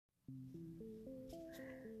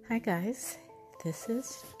Hi guys, this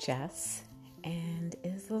is Jess, and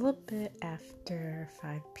it's a little bit after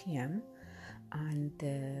 5 p.m. on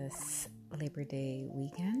this Labor Day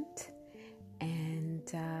weekend, and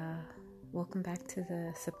welcome back to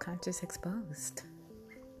the Subconscious Exposed.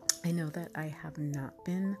 I know that I have not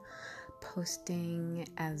been posting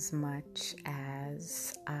as much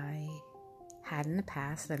as I had in the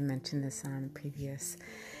past. I've mentioned this on a previous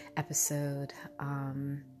episode.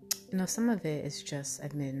 Some of it is just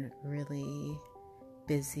I've been really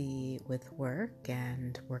busy with work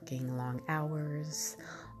and working long hours,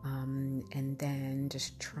 and then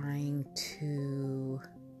just trying to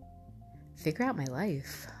figure out my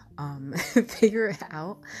life, figure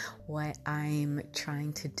out what I'm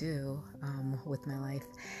trying to do with my life,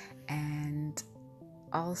 and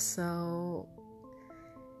also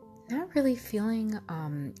not really feeling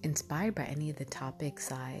inspired by any of the topics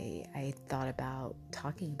I thought about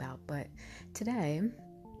talking about. But today,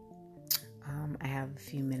 I have a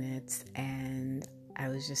few minutes, and I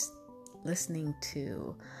was just listening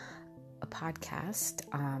to a podcast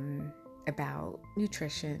about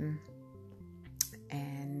nutrition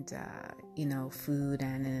and, food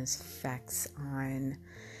and its effects on,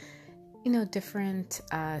 different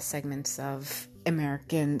segments of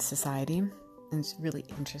American society. And it's really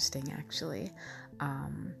interesting, actually.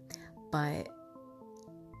 But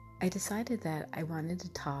I decided that I wanted to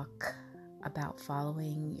talk about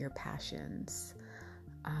following your passions.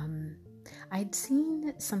 I'd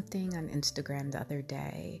seen something on Instagram the other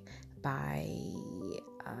day by,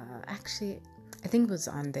 I think it was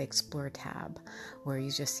on the Explore tab, where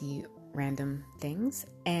you just see random things.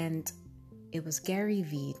 And it was Gary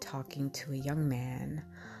Vee talking to a young man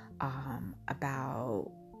about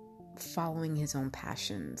following his own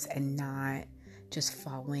passions and not just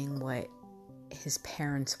following what his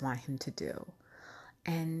parents want him to do.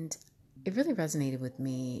 And it really resonated with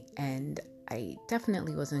me, and I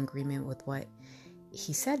definitely was in agreement with what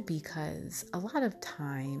he said, because a lot of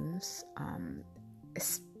times,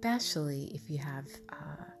 especially if you have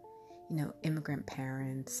immigrant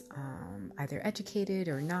parents, either educated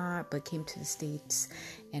or not, but came to the States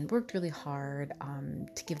and worked really hard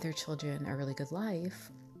to give their children a really good life,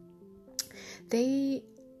 they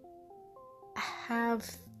have,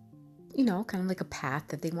 kind of like a path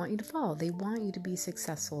that they want you to follow. They want you to be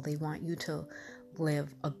successful. They want you to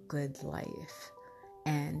live a good life.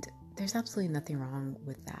 And there's absolutely nothing wrong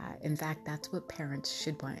with that. In fact, that's what parents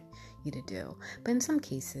should want you to do. But in some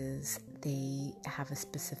cases, they have a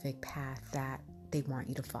specific path that they want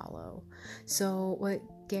you to follow. So what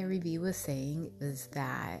Gary Vee was saying is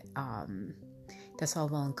that that's all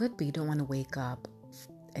well and good, but you don't want to wake up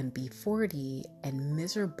and be 40 and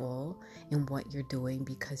miserable in what you're doing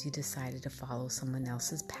because you decided to follow someone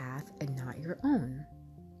else's path and not your own.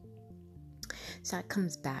 So that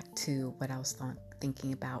comes back to what I was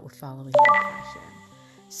thinking about with following your passion.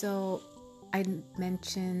 So I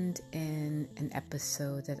mentioned in an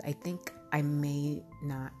episode that I think I may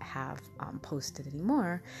not have posted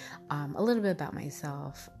anymore, a little bit about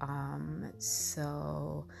myself.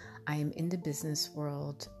 So I'm in the business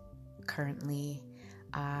world currently.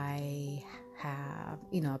 I have,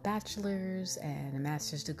 a bachelor's and a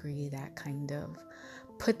master's degree that kind of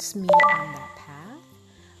puts me on that path.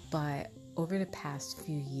 But over the past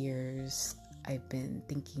few years, I've been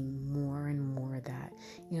thinking more and more that,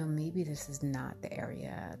 maybe this is not the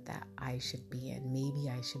area that I should be in. Maybe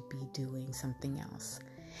I should be doing something else.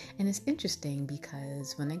 And it's interesting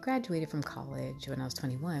because when I graduated from college when I was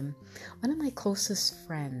 21, one of my closest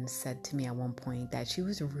friends said to me at one point that she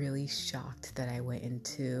was really shocked that I went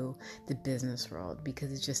into the business world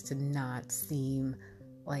because it just did not seem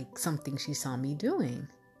like something she saw me doing.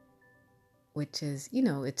 Which is,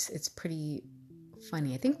 it's pretty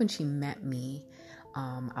funny. I think when she met me,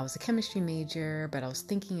 I was a chemistry major, but I was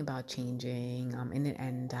thinking about changing. In the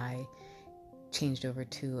end, I changed over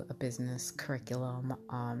to a business curriculum.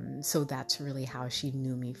 So that's really how she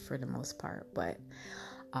knew me for the most part. But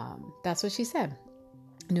that's what she said.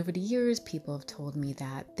 And over the years, people have told me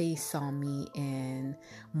that they saw me in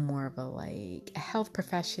more of a health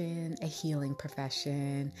profession, a healing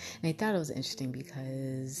profession. And I thought it was interesting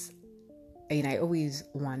because I always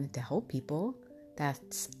wanted to help people.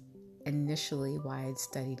 That's initially why I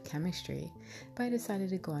studied chemistry, but I decided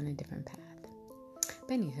to go on a different path.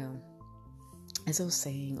 But anywho, as I was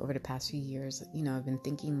saying, over the past few years, I've been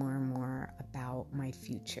thinking more and more about my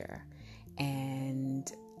future,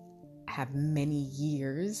 and have many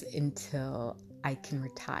years until I can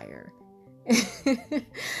retire.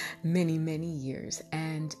 Many, many years.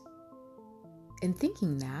 And in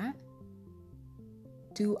thinking that,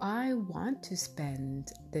 do I want to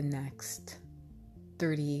spend the next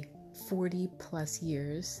 30, 40 plus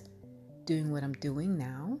years doing what I'm doing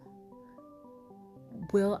now,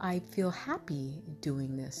 will I feel happy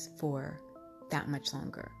doing this for that much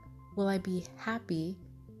longer? Will I be happy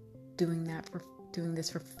doing this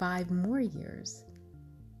for 5 more years?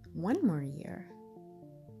 1 more year?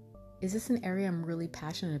 Is this an area I'm really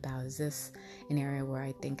passionate about? Is this an area where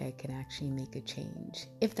I think I can actually make a change,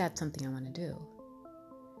 if that's something I want to do?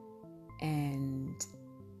 And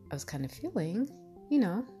I was kind of feeling,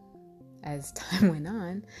 as time went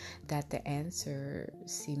on, that the answer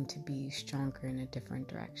seemed to be stronger in a different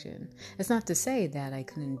direction. It's not to say that I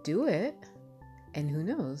couldn't do it, and who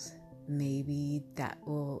knows, maybe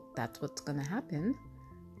that's what's going to happen,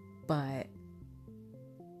 but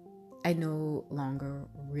I no longer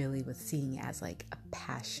really was seeing it as like a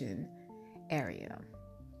passion area.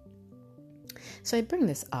 So I bring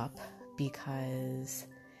this up because,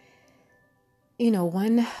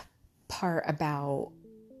 one part about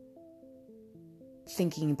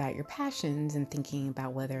thinking about your passions and thinking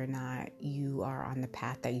about whether or not you are on the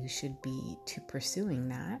path that you should be to pursuing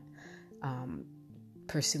that,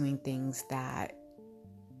 pursuing things that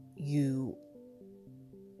you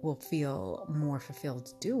will feel more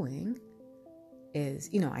fulfilled doing, is,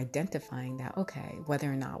 identifying that, okay,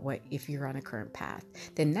 whether or not if you're on a current path.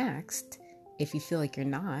 Then next, if you feel like you're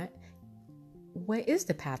not, what is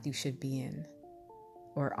the path you should be in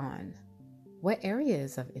or on? What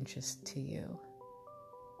areas of interest to you?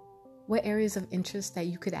 What areas of interest that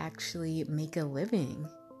you could actually make a living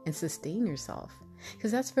and sustain yourself?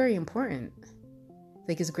 Because that's very important.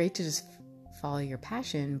 Like, it's great to just follow your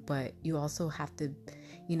passion, but you also have to,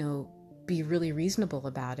 be really reasonable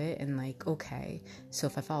about it and like, okay, so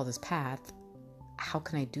if I follow this path, how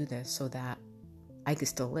can I do this so that I can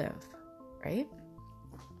still live, right?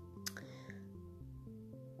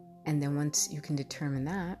 And then once you can determine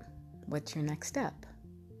that, what's your next step?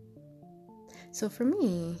 So for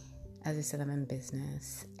me, as I said, I'm in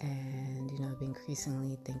business and, I've been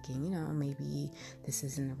increasingly thinking, maybe this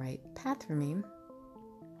isn't the right path for me.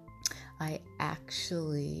 I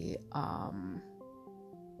actually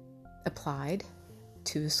applied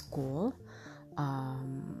to a school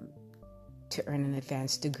to earn an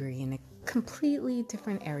advanced degree in a completely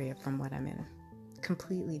different area from what I'm in.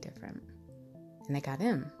 Completely different. And I got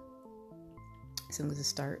in. So I'm going to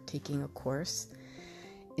start taking a course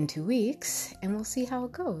in 2 weeks and we'll see how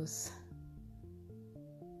it goes.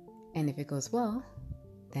 And if it goes well,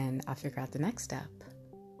 then I'll figure out the next step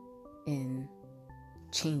in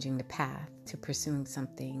changing the path to pursuing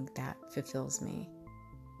something that fulfills me,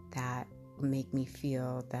 that will make me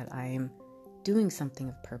feel that I'm doing something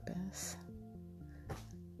of purpose,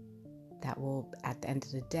 that will, at the end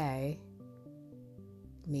of the day,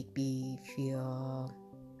 make me feel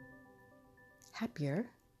happier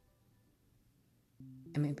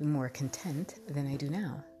and maybe more content than I do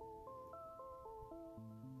now.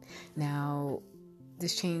 Now,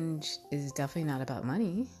 this change is definitely not about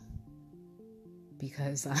money,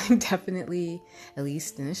 because I'm definitely, at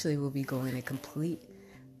least initially, will be going a complete,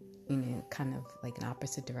 kind of like an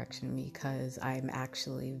opposite direction, because I'm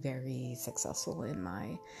actually very successful in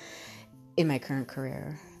my current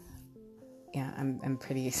career. Yeah, I'm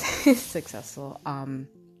pretty successful.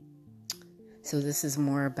 So this is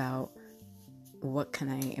more about what can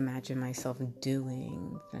I imagine myself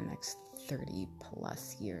doing for the next 30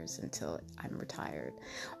 plus years until I'm retired,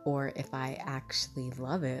 or if I actually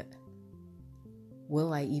love it,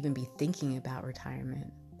 will I even be thinking about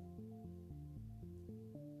retirement?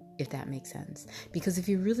 If that makes sense. Because if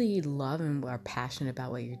you really love and are passionate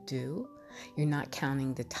about what you do, you're not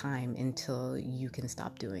counting the time until you can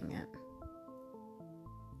stop doing it.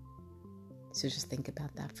 So just think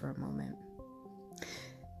about that for a moment.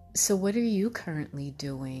 So what are you currently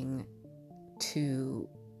doing to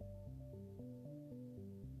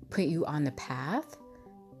put you on the path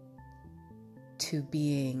to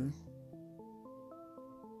being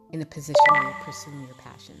in a position where you're pursuing your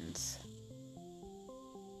passions?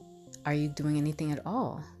 Are you doing anything at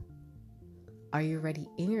all? Are you already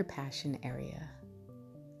in your passion area?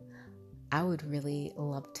 I would really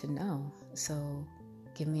love to know. So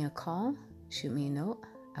give me a call, shoot me a note.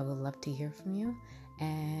 I would love to hear from you.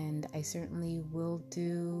 And I certainly will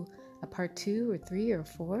do a part 2 or 3 or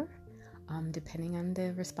 4, depending on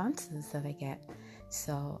the responses that I get.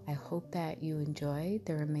 So I hope that you enjoy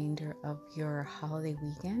the remainder of your holiday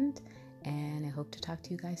weekend, and I hope to talk to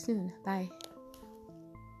you guys soon. Bye.